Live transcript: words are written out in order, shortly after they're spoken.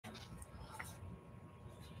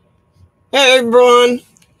Hey everyone,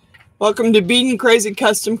 welcome to Beating Crazy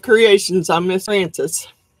Custom Creations. I'm Miss Frances.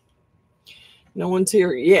 No one's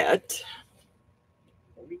here yet.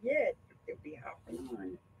 It'll be hopping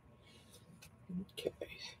on. Okay,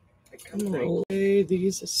 I'm gonna lay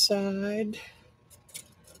these aside.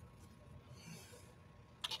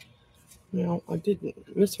 No, I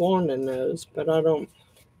didn't. Miss Wanda knows, but I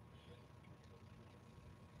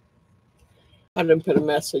didn't put a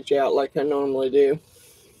message out like I normally do.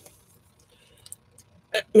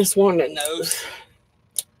 Miss Wanda knows.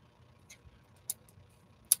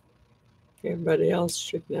 Everybody else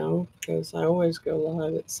should know because I always go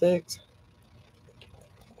live at 6.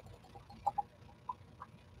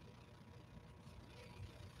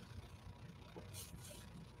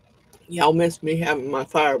 Y'all missed me having my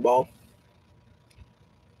fireball.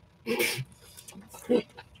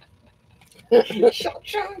 Shot.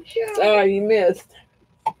 Oh, you missed.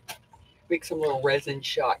 Make some little resin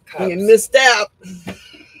shot cups. You missed out.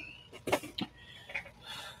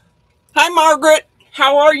 Hi, Margaret.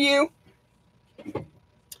 How are you?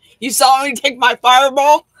 You saw me take my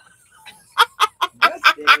fireball?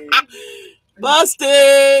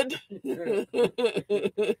 Busted.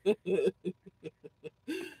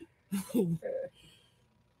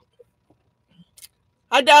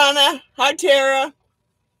 Hi, Donna. Hi, Tara.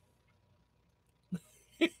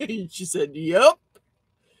 She said, yep.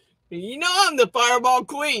 You know I'm the fireball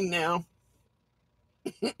queen now.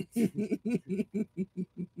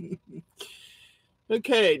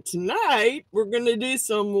 Okay, tonight we're going to do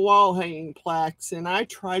some wall hanging plaques, and I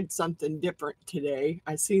tried something different today.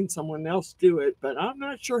 I seen someone else do it, but I'm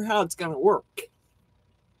not sure how it's going to work.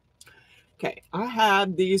 Okay, I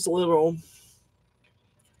have these little,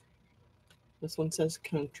 this one says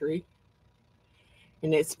country,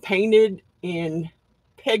 and it's painted in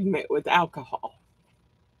pigment with alcohol.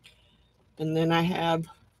 And then I have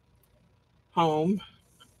home,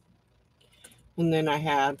 and then I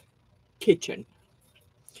have kitchen.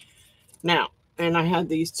 Now, and I have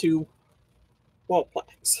these two wall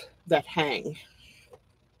plaques that hang.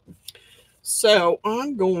 So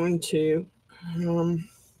I'm going to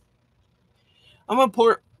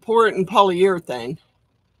pour it in polyurethane,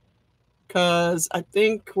 because I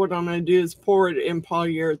think what I'm going to do is pour it in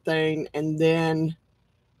polyurethane and then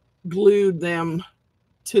glue them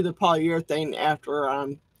to the polyurethane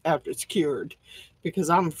after it's cured, because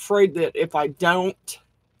I'm afraid that if I don't,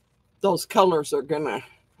 those colors are gonna,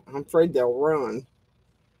 I'm afraid they'll ruin.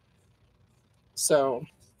 So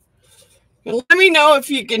let me know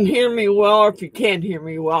if you can hear me well or if you can't hear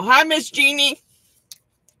me well. Hi, Miss Jeannie.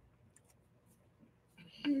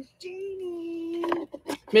 Miss Jeannie.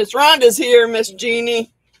 Miss Rhonda's here, Miss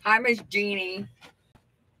Jeannie. Hi, Miss Jeannie.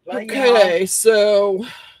 Okay, so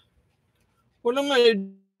what I'm going to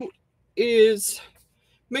do is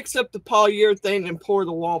mix up the polyurethane and pour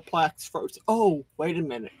the wall plaques first. Oh, wait a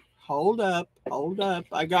minute. Hold up.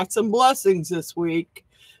 I got some blessings this week,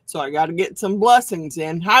 so I got to get some blessings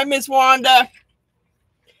in. Hi, Miss Wanda.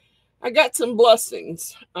 I got some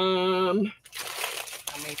blessings.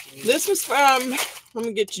 This is from, let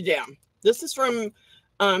me get you down. This is from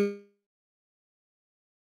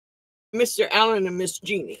Mr. Allen and Miss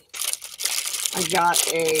Jeannie. I got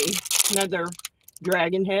another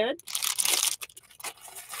dragon head.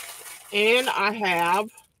 And I have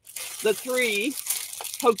the 3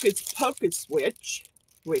 Hocus Pocus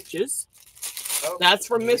witches. Oh, that's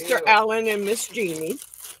from Mr. Allen and Miss Jeannie.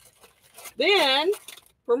 Then,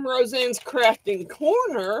 from Roseanne's Crafting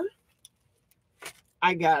Corner,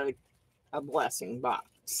 I got a blessing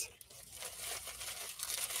box.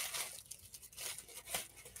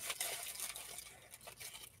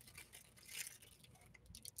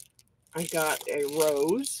 I got a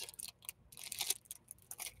rose.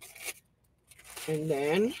 And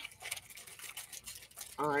then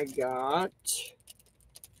I got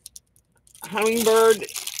a hummingbird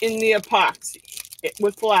in the epoxy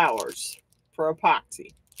with flowers for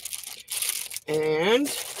epoxy. And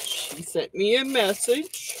she sent me a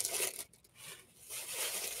message.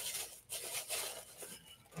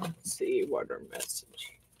 Let's see what her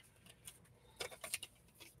message.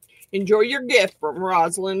 Enjoy your gift from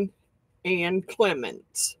Rosalind and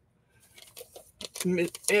Clements.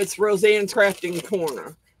 It's Roseanne's Crafting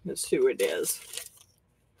Corner. That's who it is.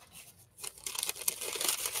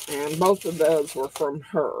 And both of those were from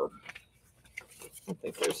her. I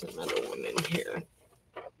think there's another one in here.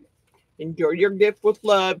 Enjoy your gift with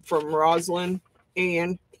love from Rosalind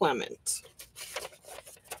and Clements.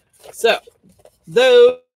 So,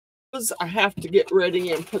 those I have to get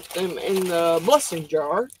ready and put them in the blessing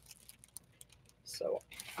jar. So,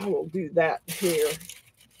 I will do that here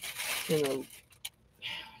in a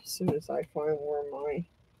soon as I find where my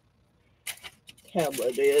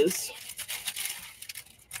tablet is.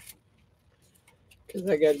 Because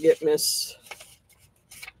I got to get Miss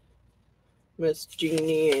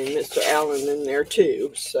Jeannie and Mr. Allen in there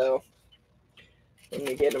too. So let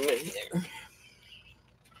me get them in there.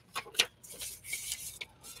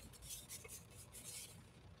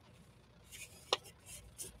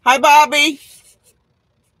 Hi, Bobby.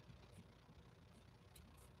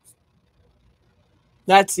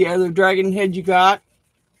 That's the other dragon head you got.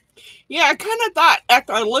 Yeah, I kind of thought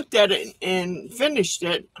after I looked at it and finished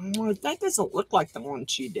it, I'm like, that doesn't look like the one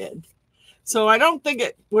she did. So I don't think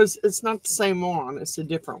it's not the same one. It's a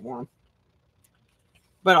different one.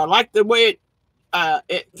 But I like the way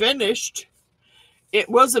it finished. It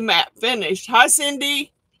was a matte finish. Hi,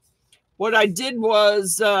 Cindy. What I did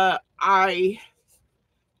was after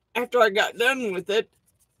I got done with it,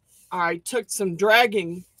 I took some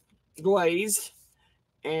dragon glaze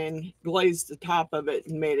and glazed the top of it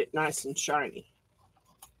and made it nice and shiny.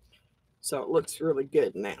 So it looks really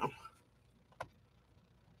good now.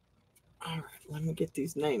 All right, let me get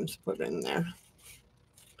these names put in there.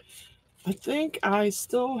 I think I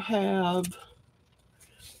still have,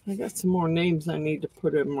 I got some more names I need to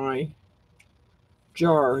put in my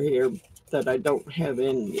jar here that I don't have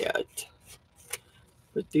in yet.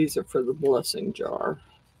 But these are for the blessing jar.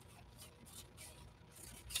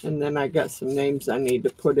 And then I got some names I need to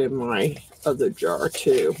put in my other jar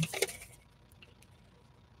too.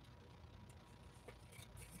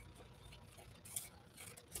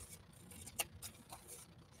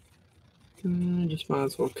 I just might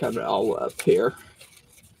as well cut it all up here.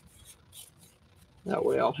 That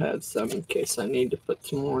way I'll have some in case I need to put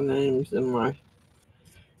some more names in my...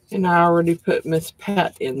 And I already put Miss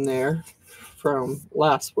Pat in there from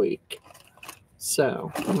last week.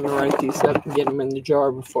 So I'm going to write these up and get them in the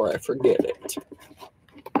jar before I forget it.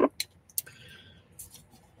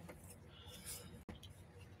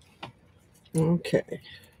 Okay,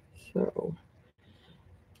 so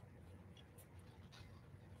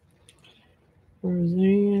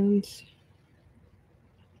Roseanne's.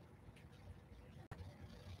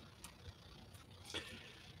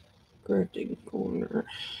 Grafting corner.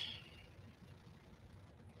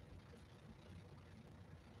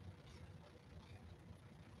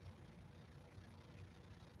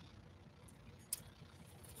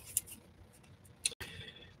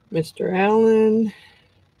 Mr. Allen,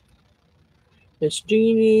 Miss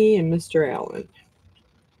Jeannie, and Mr. Allen.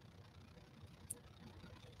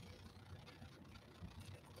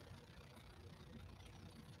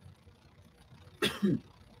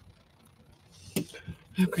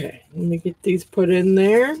 Okay, let me get these put in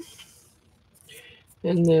there.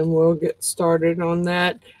 And then we'll get started on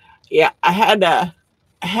that. Yeah, I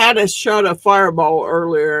had a shot of Fireball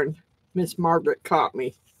earlier and Miss Margaret caught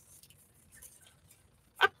me.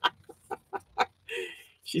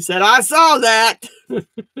 She said, I saw that.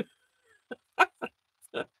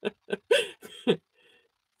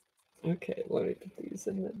 Okay, let me put these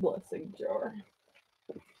in the blessing jar.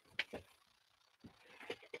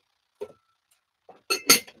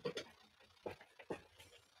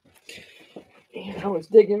 And I was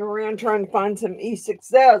digging around trying to find some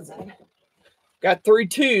E6000. Got 3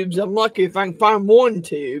 tubes. I'm lucky if I can find 1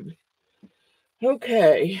 tube.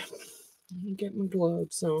 Okay, let me get my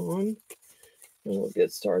gloves on. And we'll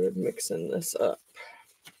get started mixing this up.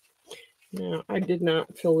 Now, I did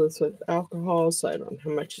not fill this with alcohol, so I don't know how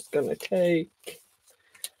much it's going to take.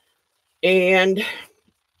 And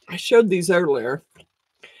I showed these earlier.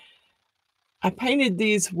 I painted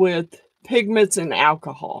these with pigments and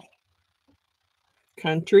alcohol.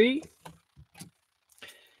 Country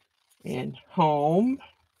and home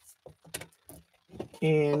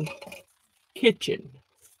and kitchen,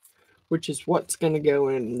 which is what's going to go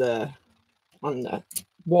in on the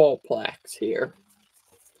wall plaques here.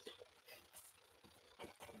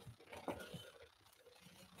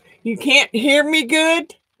 You can't hear me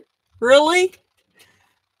good? Really?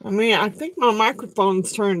 I mean, I think my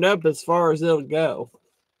microphone's turned up as far as it'll go.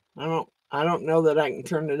 I don't know that I can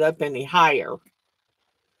turn it up any higher.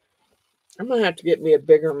 I'm gonna have to get me a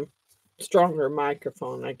bigger, stronger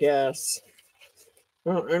microphone, I guess.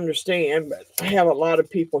 I don't understand, but I have a lot of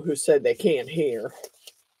people who said they can't hear.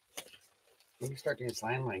 You can start doing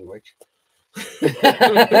sign language.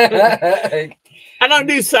 I don't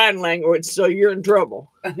do sign language, so you're in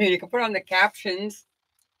trouble. You can put on the captions.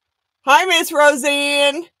 Hi, Miss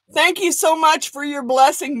Roseanne. Thank you so much for your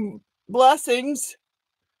blessings.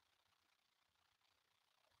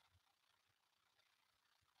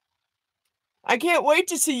 I can't wait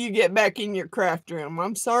to see you get back in your craft room.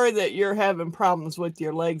 I'm sorry that you're having problems with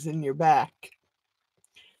your legs and your back.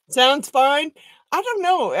 Sounds fine. I don't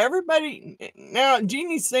know. Everybody now,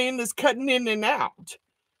 Jeannie's saying is cutting in and out,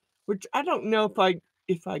 which I don't know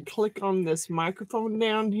if I click on this microphone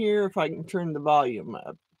down here, if I can turn the volume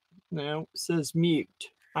up. No, it says mute.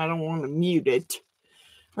 I don't want to mute it.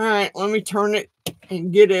 All right, let me turn it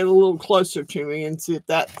and get it a little closer to me and see if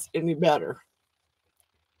that's any better.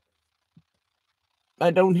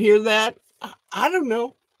 I don't hear that. I don't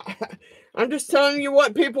know. I'm just telling you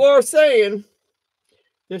what people are saying.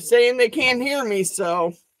 They're saying they can't hear me,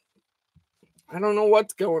 so I don't know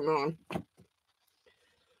what's going on.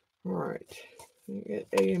 All right. Get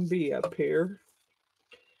A and B up here.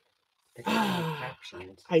 I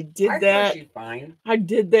did that. I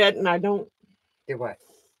did that, and I don't. Did what?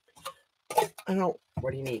 I don't.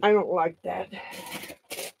 What do you need? I don't like that.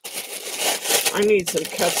 I need some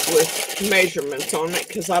cups with measurements on it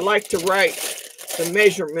because I like to write the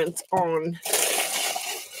measurements on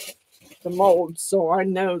the mold so I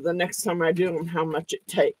know the next time I do them how much it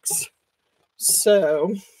takes.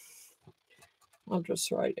 So I'll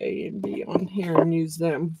just write A and B on here and use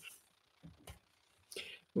them.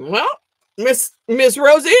 Well, Miss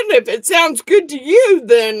Rosie, if it sounds good to you,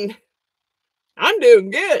 then I'm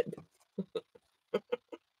doing good.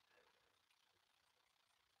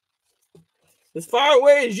 As far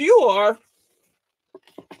away as you are,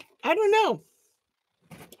 I don't know.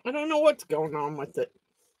 I don't know what's going on with it.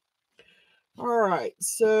 All right,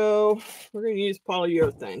 so we're going to use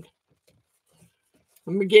polyurethane.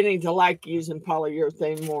 I'm beginning to like using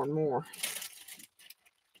polyurethane more and more.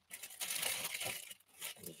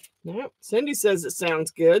 Nope, Cindy says it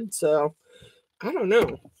sounds good, so I don't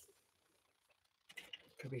know.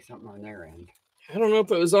 Could be something on their end. I don't know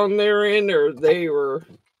if it was on their end or they were.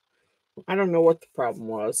 I don't know what the problem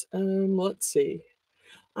was. Let's see.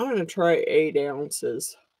 I'm going to try 8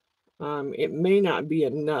 ounces. It may not be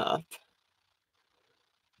enough,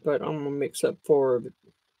 but I'm going to mix up pour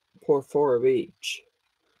 4 of each.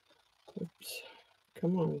 Oops.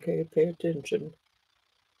 Come on, okay, pay attention.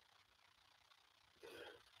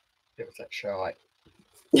 It was that shot.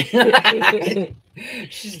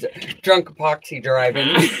 She's drunk epoxy driving.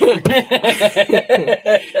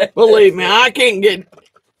 Believe me, I can't get.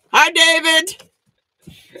 Hi, David.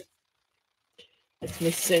 It's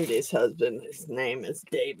Miss Cindy's husband. His name is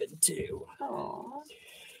David too. Aww.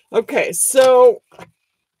 Okay, so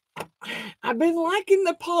I've been liking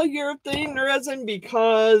the polyurethane resin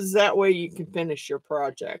because that way you can finish your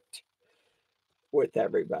project with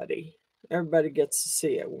everybody. Everybody gets to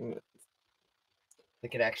see it when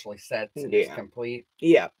it actually sets and it's complete.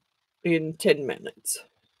 Yeah, in 10 minutes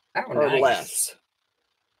or nice. less.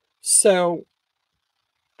 So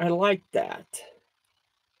I like that.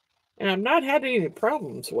 And I've not had any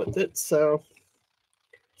problems with it, so.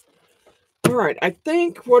 All right, I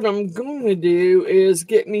think what I'm going to do is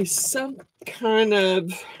get me some kind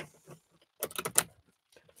of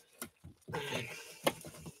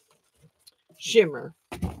shimmer.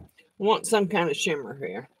 I want some kind of shimmer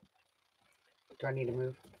here. Do I need to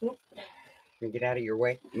move? Nope. Can you get out of your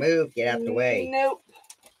way? Move, get out the way. Nope.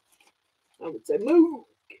 I would say move.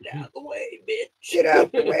 Get out the way, bitch. Get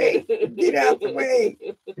out the way. Get out the way.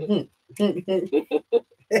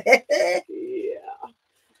 Yeah.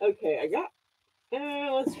 Okay, I got.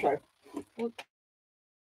 Let's try.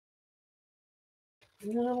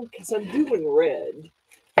 No, because I'm doing red.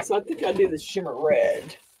 So I think I'll do the shimmer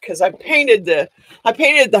red. Because I painted the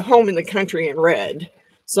home in the country in red.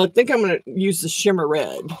 So I think I'm going to use the shimmer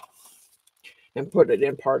red and put it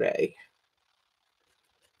in part A.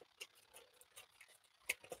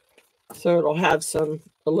 So it'll have a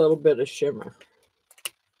little bit of shimmer.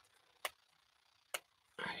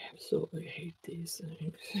 I absolutely hate these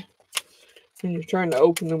things. When you're trying to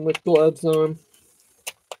open them with gloves on.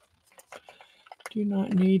 Do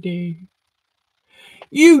not need a...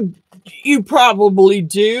 You probably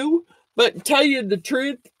do, but tell you the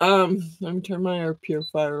truth, let me turn my air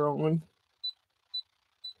purifier on.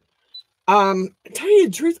 Tell you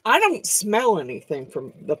the truth, I don't smell anything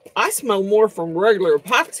from I smell more from regular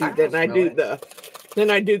epoxy than I do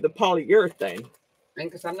the polyurethane. And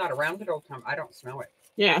because I'm not around it all the time, I don't smell it.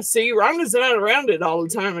 Yeah, see, Rhonda's not around it all the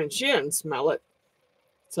time and she doesn't smell it.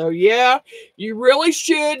 So yeah, you really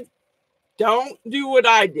should don't do what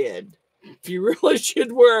I did. You really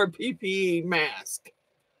should wear a PPE mask.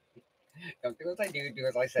 Don't do as I do, do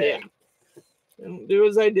as I say. Yeah. Don't do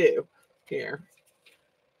as I do. Here.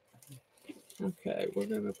 Okay, we're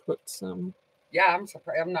going to put some. Yeah, I'm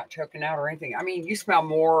surprised I'm not choking out or anything. I mean, you smell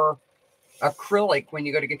more acrylic when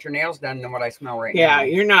you go to get your nails done than what I smell right now. Yeah,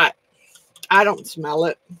 you're not. I don't smell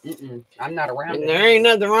it. I'm not around it. There ain't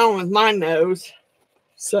nothing wrong with my nose.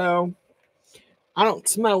 So, I don't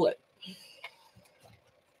smell it.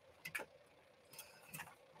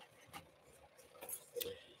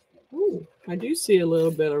 Ooh, I do see a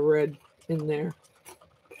little bit of red in there.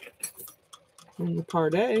 In the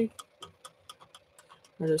part A.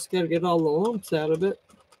 I just got to get all the lumps out of it.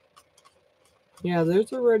 Yeah,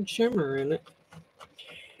 there's a red shimmer in it.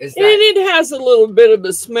 And it has a little bit of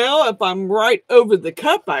a smell. If I'm right over the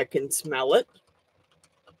cup, I can smell it.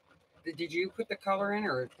 Did you put the color in,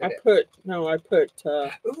 or I put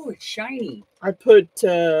ooh, it's shiny. I put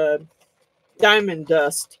diamond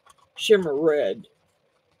dust shimmer red.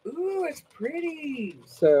 Ooh, it's pretty.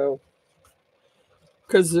 So,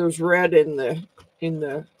 because there's red in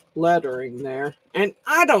the lettering there, and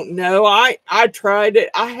I don't know. I tried it.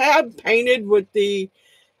 I have painted with the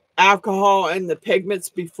alcohol and the pigments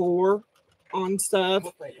before on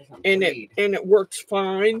stuff, and it works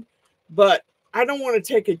fine. But I don't want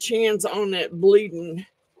to take a chance on it bleeding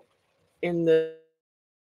in this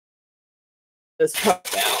cup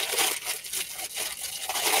out,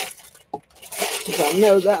 because I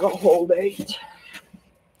know that'll hold 8.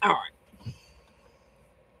 All right,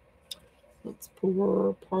 let's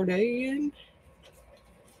pour part A in.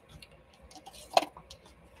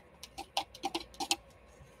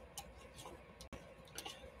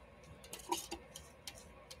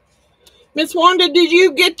 Miss Wanda, did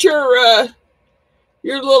you get your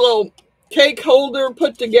little cake holder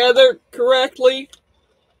put together correctly?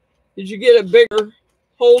 Did you get a bigger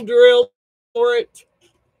hole drill for it?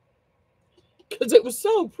 Because it was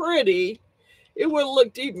so pretty, it would have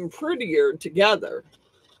looked even prettier together.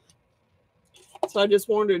 So I just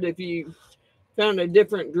wondered if you found a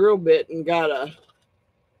different drill bit and got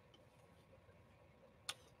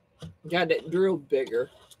it drilled bigger.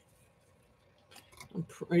 I'm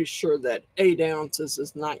pretty sure that 8 ounces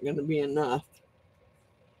is not going to be enough.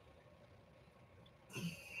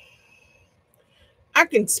 I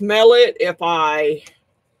can smell it if I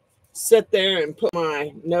sit there and put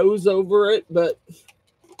my nose over it, but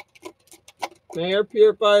my air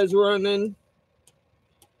purifier is running.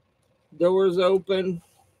 Doors open.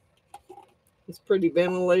 It's pretty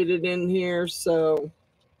ventilated in here, so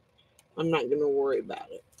I'm not going to worry about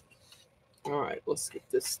it. All right, let's get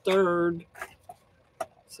this stirred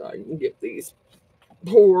so I can get these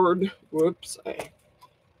poured. Whoops, I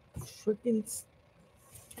freaking,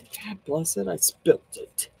 God bless it, I spilt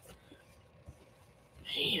it.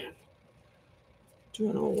 Man,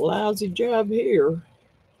 doing a lousy job here.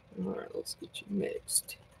 All right, let's get you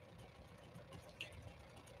mixed.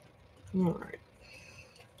 All right.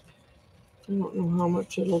 I don't know how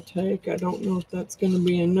much it'll take. I don't know if that's going to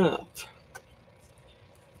be enough.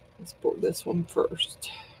 Let's pour this one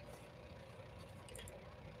first.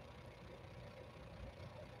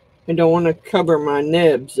 I don't want to cover my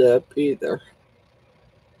nibs up either.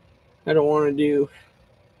 I don't want to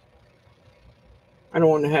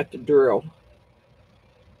have to drill.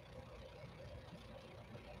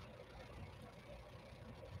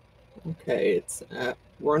 Okay, it's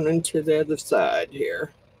running to the other side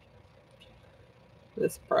here.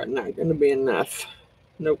 This is probably not going to be enough.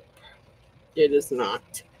 Nope, it is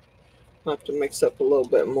not. I'll have to mix up a little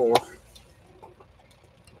bit more.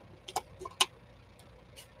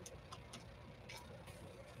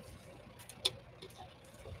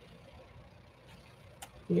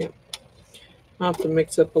 Yep, I'll have to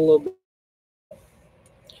mix up a little bit.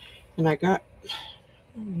 And I got,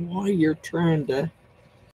 while you're trying to,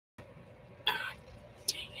 dang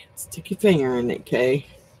it, stick your finger in it, Kay.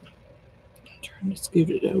 I'm trying to scoot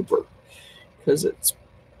it over because it's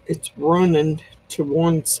running to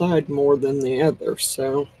one side more than the other,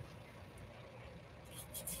 so.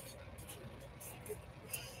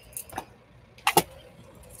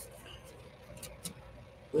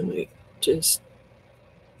 Let me just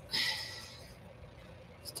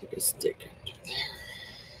stick a stick under there.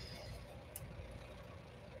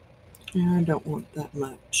 Yeah, I don't want that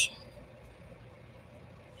much.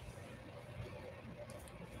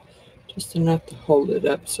 Just enough to hold it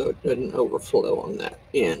up so it doesn't overflow on that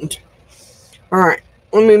end. All right,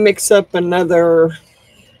 let me mix up another,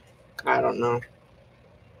 I don't know.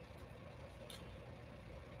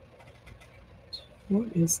 What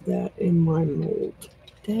is that in my mold?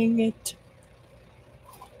 Dang it.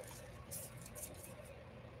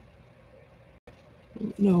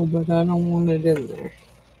 No, but I don't want it in there.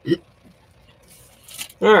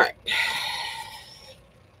 All right.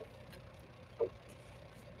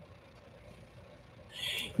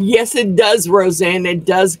 Yes, it does, Roseanne. It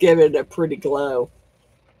does give it a pretty glow.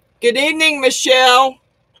 Good evening, Michelle.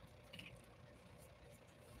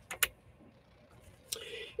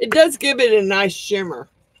 It does give it a nice shimmer.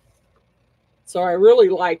 So I really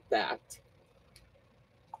like that.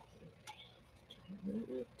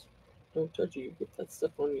 Don't touch it. You get that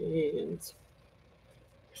stuff on your hands.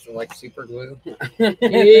 So like super glue.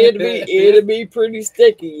 It'll be pretty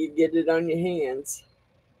sticky. You get it on your hands.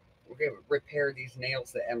 We're gonna repair these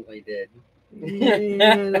nails that Emily did. Yeah,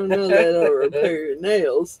 I don't know that it'll repair your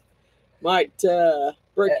nails. Might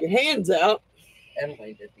break your hands out.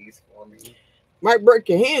 Emily did these for me. Might break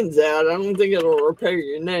your hands out. I don't think it'll repair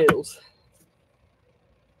your nails.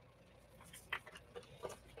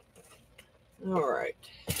 All right.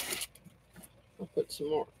 I'll put some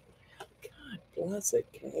more. God bless it,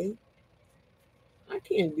 Kay. I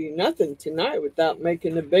can't do nothing tonight without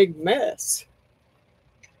making a big mess.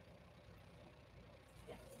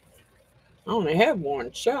 I only have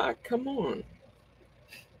one shot. Come on.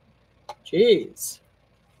 Jeez.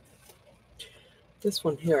 This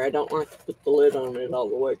one here, I don't like to put the lid on it all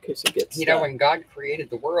the way because it gets stuck. You know, when God created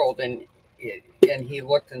the world and he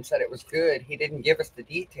looked and said it was good, he didn't give us the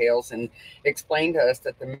details and explain to us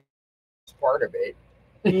that the mess was part of it.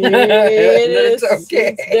 It is.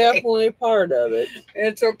 Okay. It's definitely part of it.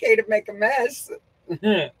 It's okay to make a mess.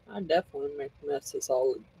 I definitely make messes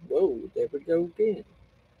all. Whoa, there we go again.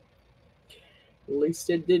 At least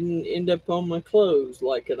it didn't end up on my clothes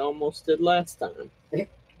like it almost did last time.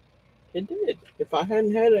 It did. If I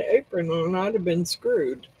hadn't had an apron on, I'd have been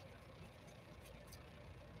screwed.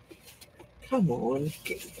 Come on,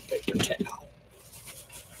 get me the paper towel.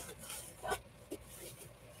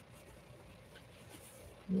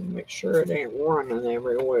 Make sure it ain't running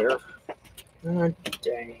everywhere. God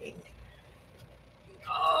dang.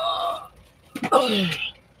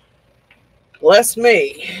 Bless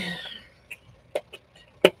me.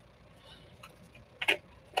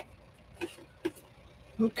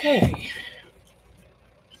 Okay.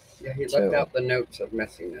 Yeah, he left out the notes of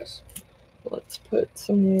messiness. Let's put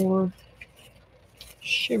some more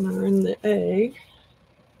shimmer in the A.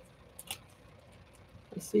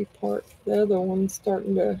 I see part, the other one's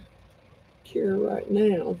starting to cure right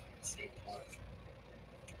now.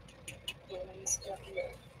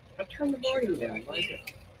 I'll turn the volume down. Why is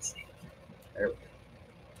it? There we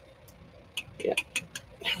go. Yeah,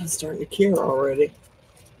 it's starting to cure already.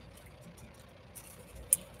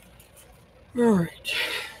 All right,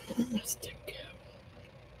 stick.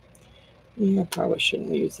 Yeah, I probably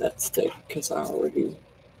shouldn't use that stick because I already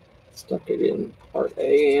stuck it in part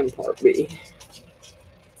A and part B.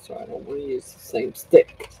 So I don't want to use the same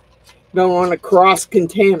stick. Don't want to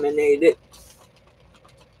cross-contaminate it.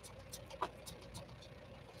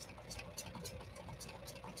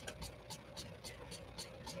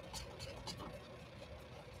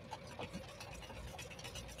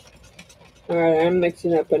 All right, I'm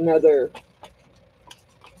mixing up another,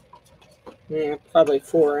 probably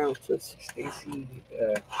 4 ounces. Stacy,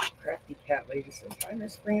 crafty cat lady says, "Hi,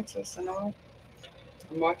 Miss Frances and all.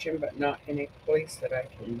 I'm watching, but not in a place that I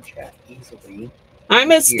can chat easily." Hi,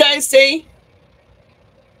 Miss Stacy.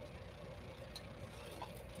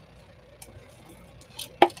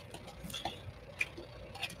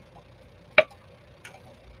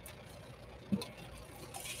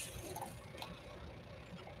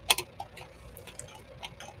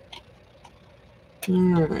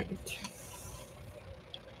 All right.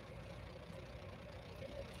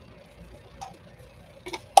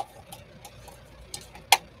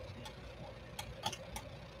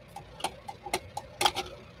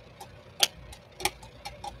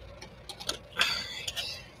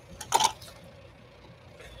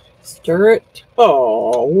 Stir it.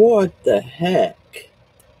 Oh, what the heck?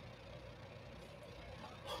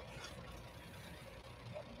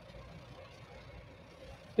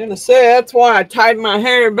 I'm gonna say that's why I tied my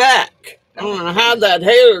hair back. I don't know how that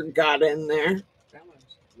hair got in there. That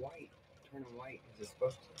one's white. Turning white as it's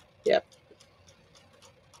supposed to. Yep.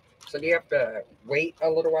 So do you have to wait a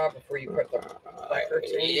little while before you put the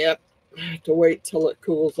plaques in? Yep. I have to wait till it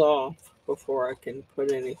cools off before I can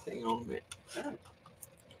put anything on it. Oh.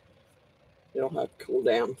 It'll have to cool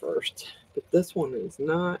down first. But this one is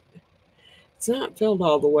not, it's not filled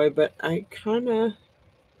all the way, but I kind of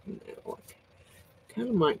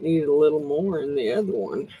might need a little more in the other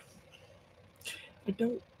one. I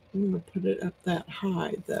don't want to put it up that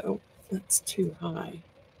high though. That's too high.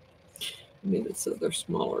 I need this other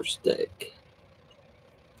smaller stick.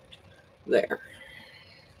 There.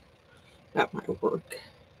 That might work.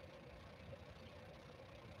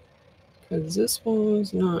 Because this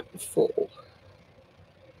one's not full.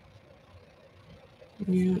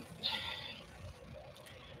 Yeah.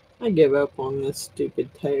 I give up on this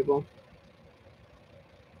stupid table.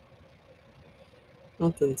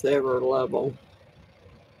 Nothing's ever level.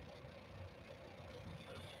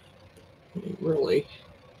 It really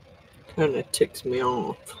Kind of ticks me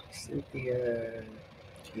off. Cynthia.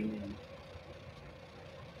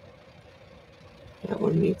 That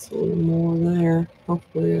one needs a little more there.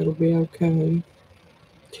 Hopefully it'll be okay.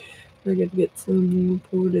 I gotta get some more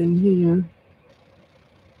poured in here.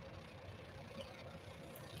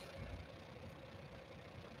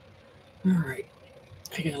 Alright.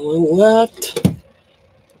 I got a little left.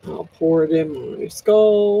 I'll pour it in my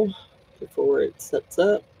skull before it sets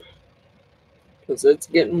up. Because it's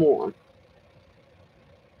getting warm.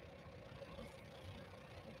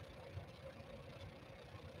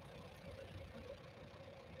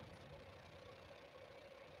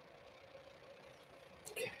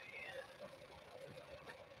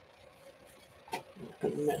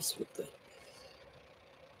 Gonna mess with it.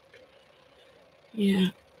 Yeah,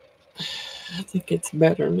 I think it's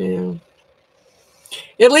better now.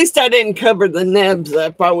 At least I didn't cover the nibs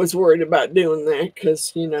up. I was worried about doing that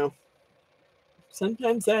because, you know,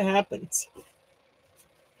 sometimes that happens.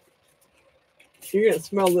 You're going to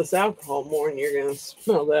smell this alcohol more than you're going to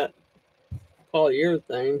smell that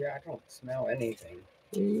polyurethane. Yeah, I don't smell anything.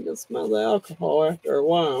 You can smell the alcohol after a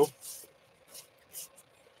while.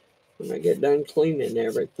 When I get done cleaning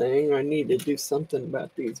everything, I need to do something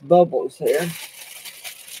about these bubbles here.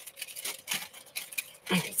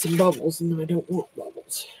 I got some bubbles and I don't want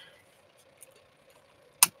bubbles.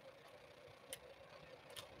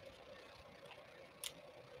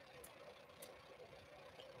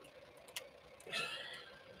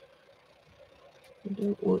 I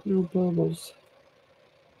don't want no bubbles.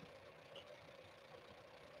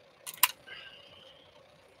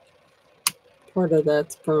 Part of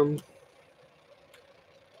that's from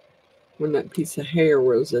when that piece of hair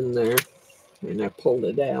was in there and I pulled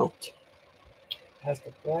it out. Has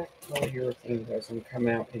the black polyurethane resin come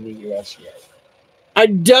out in the US yet? I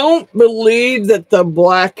don't believe that the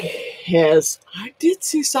black has. I did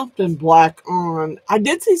see something black on. I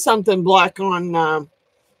did see something black on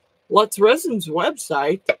Wrrtscv's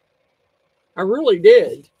website. I really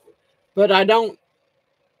did, but I don't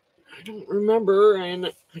remember,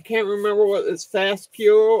 and I can't remember what it's fast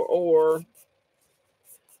cure or.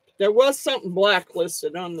 There was something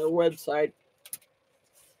blacklisted on their website.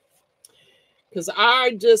 Because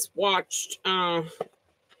I just watched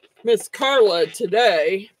Miss Carla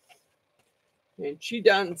today. And she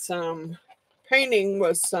done some painting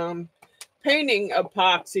with some painting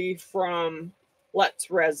epoxy from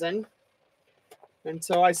Resin. And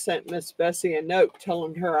so I sent Miss Bessie a note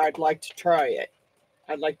telling her I'd like to try it.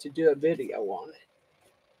 I'd like to do a video on it.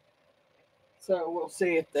 So we'll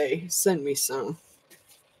see if they send me some.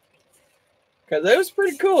 Because it was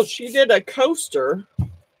pretty cool. She did a coaster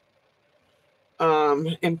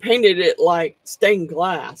and painted it like stained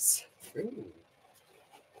glass. Ooh.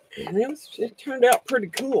 And it turned out pretty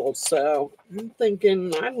cool. So I'm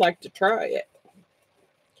thinking I'd like to try it.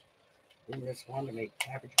 We just want to make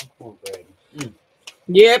cabbage and cornbread. Mm.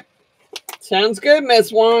 Yep. Sounds good,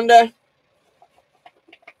 Miss Wanda.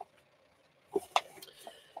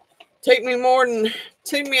 Take me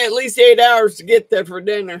at least 8 hours to get there for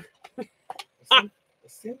dinner.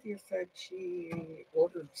 Cynthia said she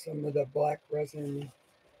ordered some of the black resin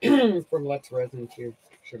from Resin too.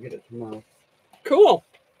 She'll get it tomorrow. Cool.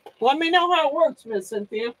 Let me know how it works, Miss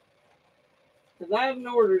Cynthia. Because I haven't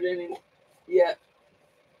ordered any yet.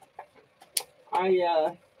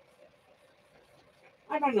 I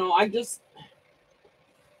don't know. I just...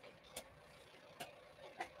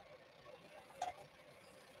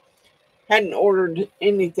 hadn't ordered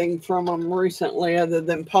anything from them recently other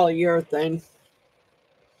than polyurethane.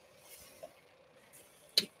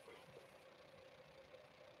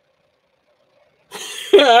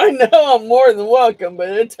 I know I'm more than welcome, but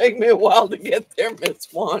it'll take me a while to get there, Miss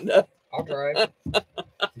Wanda. I'll drive.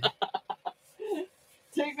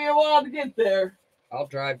 Take me a while to get there. I'll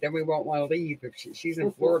drive. Then we won't want to leave. If she's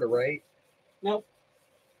in Florida, right? Nope.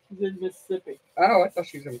 She's in Mississippi. Oh, I thought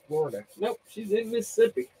she was in Florida. Nope, she's in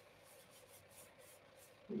Mississippi.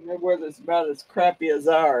 Their weather's about as crappy as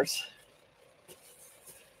ours.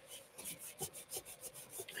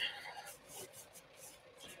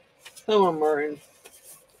 Some of them are in.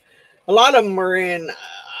 A lot of them are in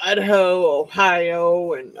Idaho,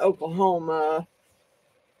 Ohio, and Oklahoma,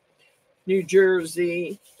 New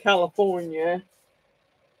Jersey, California.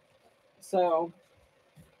 So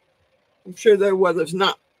I'm sure their weather's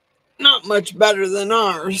not much better than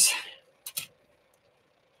ours.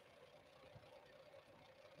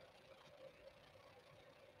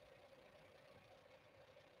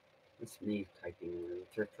 It's me typing in the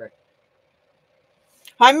trick.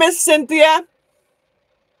 Hi, Miss Cynthia.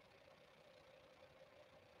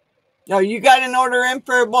 Oh, you got an order in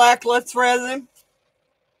for a black Resin?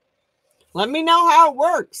 Let me know how it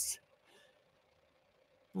works.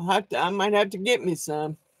 I might have to get me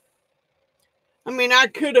some. I mean, I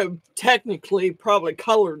could have technically probably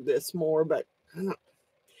colored this more, but it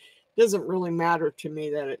doesn't really matter to me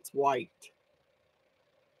that it's white.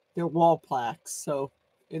 They're wall plaques, so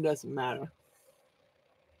it doesn't matter.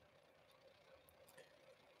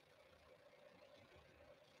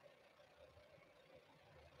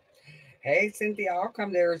 Hey, Cynthia, I'll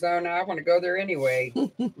come to Arizona. I want to go there anyway.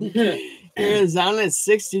 Arizona is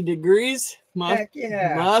 60 degrees. Heck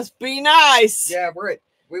yeah. Must be nice. Yeah,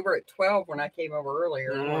 we were at 12 when I came over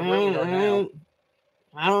earlier. Where we are now.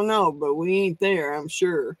 I don't know, but we ain't there, I'm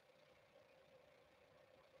sure.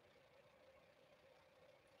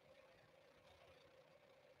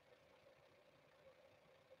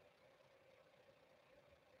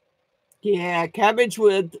 Yeah, cabbage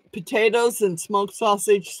with potatoes and smoked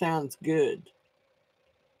sausage sounds good.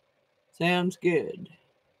 Sounds good.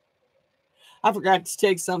 I forgot to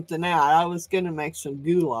take something out. I was going to make some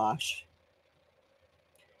goulash.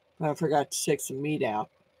 But I forgot to take some meat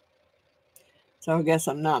out. So I guess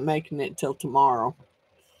I'm not making it till tomorrow.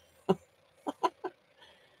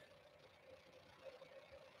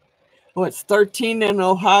 Oh, it's 13 in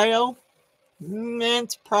Ohio?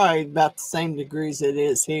 It's probably about the same degrees it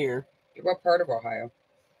is here. What part of Ohio?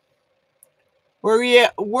 Where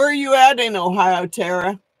are you at in Ohio,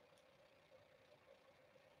 Tara?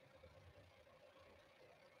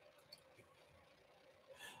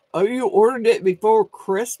 Oh, you ordered it before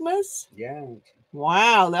Christmas? Yeah.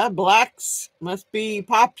 Wow, that Plaques must be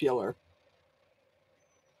popular.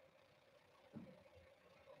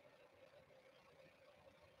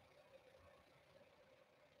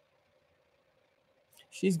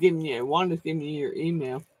 She's giving you, Wanda's giving you your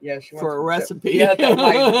email. Yeah, she wants for a recipe. Yeah,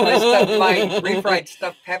 my refried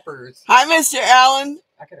stuffed peppers. Hi, Mr. Allen.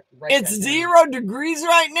 It's 0 degrees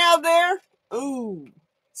right now there. Ooh,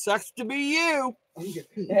 sucks to be you.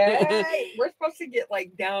 Hey, we're supposed to get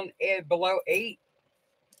like down below 8.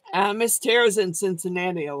 Miss Tara's in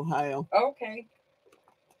Cincinnati, Ohio. Okay.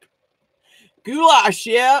 Goulash,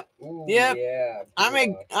 yep. Ooh, yep. Yeah. I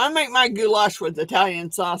make my goulash with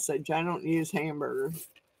Italian sausage. I don't use hamburger.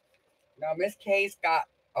 Now, Miss Kay's got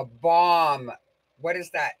a bomb. What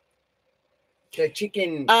is that? The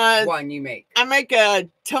chicken one you make. I make a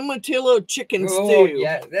tomatillo chicken stew.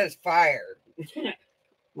 Yeah, that's fire.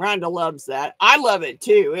 Rhonda loves that. I love it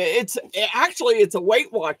too. It's a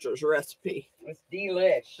Weight Watchers recipe. It's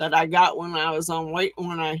delish. That I got when I was on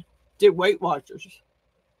when I did Weight Watchers.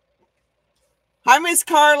 Hi, Miss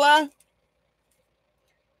Carla.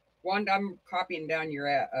 Wanda, I'm copying down your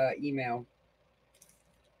email.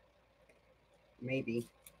 Maybe.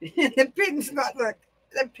 The pin's not the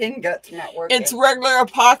pin gut's not working. It's regular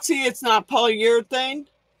epoxy. It's not polyurethane.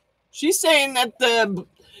 She's saying that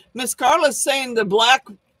Miss Carla's saying the black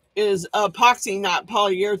is epoxy, not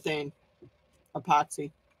polyurethane epoxy.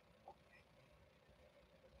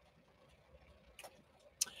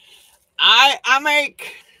 I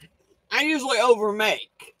usually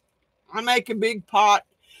overmake. I make a big pot.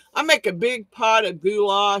 I make a big pot of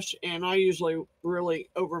goulash, and I usually really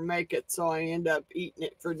overmake it, so I end up eating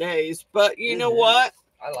it for days. But you know what?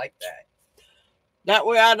 I like that. That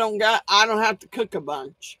way I don't have to cook a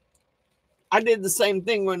bunch. I did the same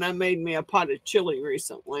thing when I made me a pot of chili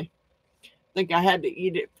recently. I think I had to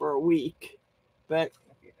eat it for a week. But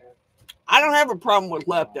I don't have a problem with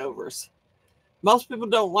leftovers. Most people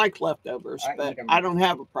don't like leftovers, but I don't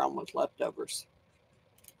have a problem with leftovers.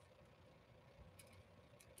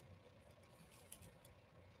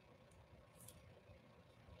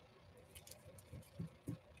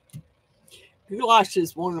 Goulash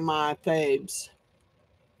is one of my faves.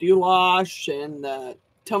 Goulash and the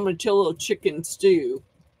tomatillo chicken stew.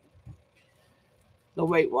 The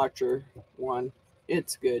Weight Watcher one.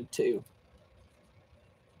 It's good too.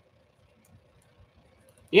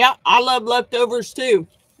 Yeah, I love leftovers too.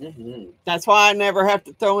 That's why I never have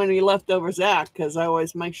to throw any leftovers out, because I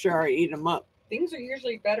always make sure I eat them up. Things are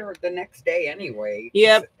usually better the next day anyway.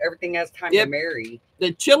 Yep. Everything has time to marry.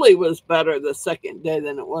 The chili was better the second day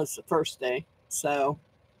than it was the first day. So,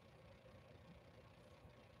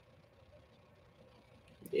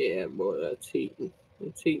 yeah, boy, that's heating.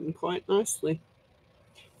 It's heating quite nicely.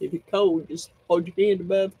 If you're cold, just hold your hand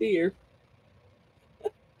above here.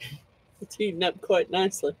 It's heating up quite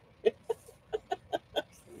nicely.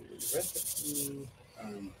 Recipe.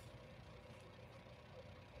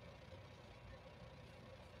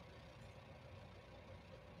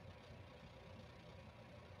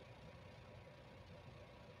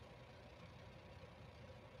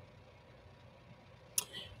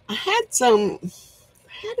 I had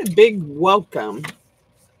a big welcome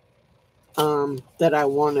that I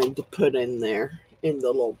wanted to put in there in the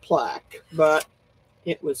little plaque, but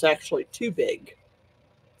it was actually too big.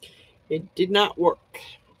 It did not work,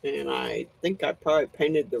 and I think I probably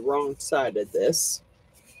painted the wrong side of this,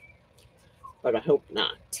 but I hope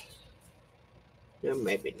not. No,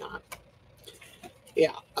 maybe not.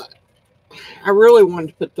 Yeah, I really wanted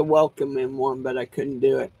to put the welcome in one, but I couldn't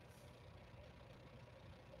do it.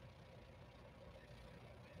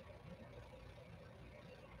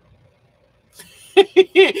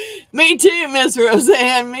 Me too, Miss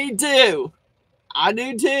Roseanne. Me too. I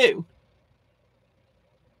do too.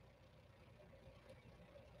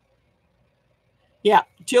 Yeah,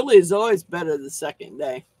 chili is always better the second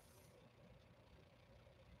day.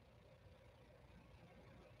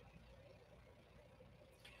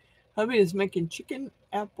 Hubby is making chicken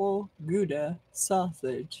apple Gouda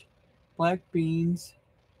sausage, black beans,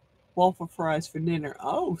 waffle fries for dinner.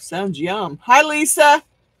 Oh, sounds yum. Hi, Lisa.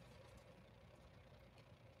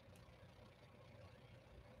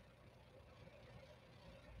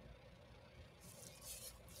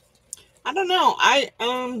 I don't know. I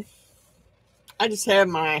just have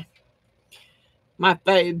my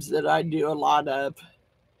faves that I do a lot of.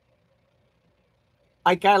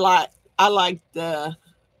 Like I like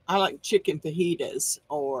chicken fajitas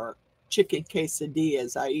or chicken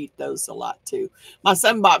quesadillas. I eat those a lot too. My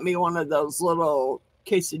son bought me one of those little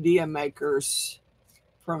quesadilla makers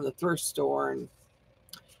from the thrift store, and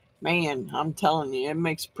man, I'm telling you, it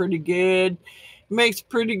makes pretty good. Makes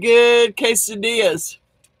pretty good quesadillas.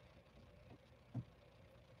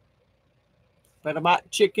 But I bought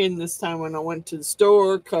chicken this time when I went to the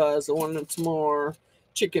store because I wanted some more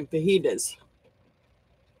chicken fajitas.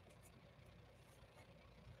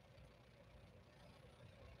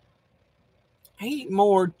 I eat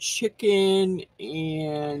more chicken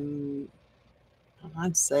and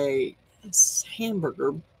I'd say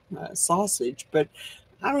hamburger sausage, but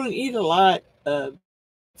I don't eat a lot of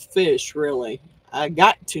fish, really. I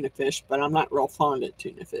got tuna fish, but I'm not real fond of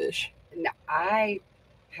tuna fish. Now, I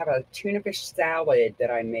have a tuna fish salad that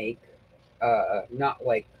I make, not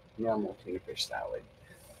like normal tuna fish salad.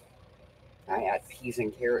 I add peas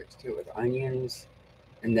and carrots to it with onions,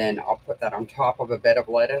 and then I'll put that on top of a bed of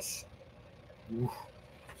lettuce.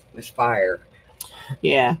 With fire.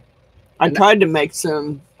 Yeah. I tried to make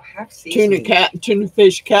some tuna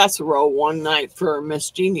fish casserole one night for Miss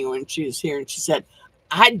Jeannie when she was here, and she said,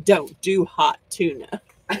 I don't do hot tuna.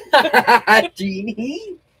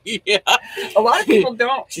 Jeannie? Yeah. A lot of people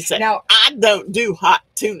don't. She said, now, I don't do hot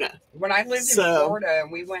tuna. When I lived in Florida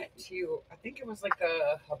and we went to, I think it was like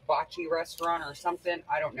a hibachi restaurant or something,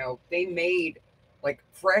 I don't know. They made like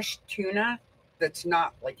fresh tuna that's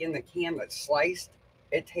not like in the can that's sliced.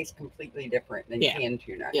 It tastes completely different than canned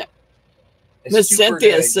tuna. Yeah. Miss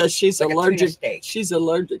Cynthia says she's like allergic. She's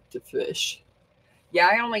allergic to fish. Yeah,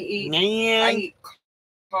 I only eat. Man. I eat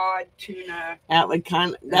cod, tuna, that would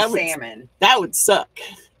salmon. That would suck,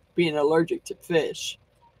 being allergic to fish.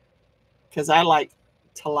 Because I like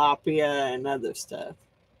tilapia and other stuff.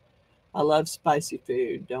 I love spicy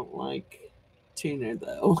food. Don't like tuna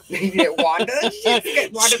though. Wanda's got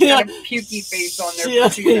a pukey face on there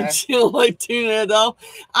for tuna. She don't like tuna at all.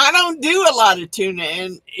 I don't do a lot of tuna,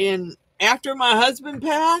 and after my husband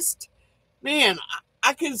passed, man,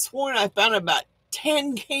 I could have sworn I found about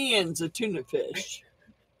 10 cans of tuna fish.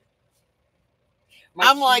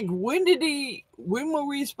 I'm like, when were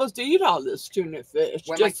we supposed to eat all this tuna fish?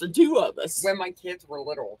 Just the two of us. When my kids were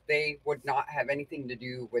little, they would not have anything to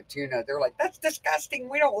do with tuna. They're like, that's disgusting.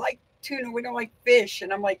 We don't like tuna. We don't like fish.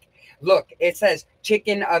 And I'm like, look, it says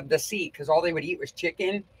chicken of the sea, because all they would eat was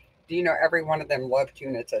chicken. Do you know every one of them love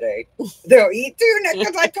tuna today? They'll eat tuna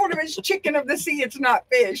because I told them it's chicken of the sea. It's not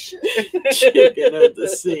fish. Chicken of the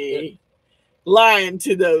sea. Lying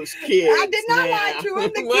to those kids. I did not lie to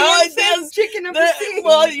them. The can says chicken of the sea.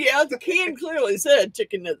 Well, yeah, the can clearly said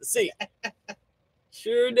chicken of the sea.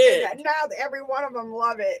 Sure did. And now every one of them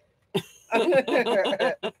love it.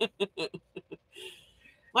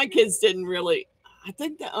 My kids didn't really. I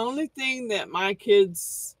think the only thing that my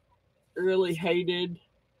kids really hated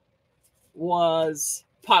was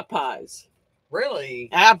pot pies. Really?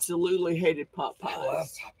 Absolutely hated pot pies. I love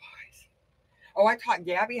pot pies. Oh, I taught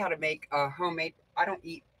Gabby how to make homemade. I don't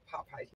eat pot pies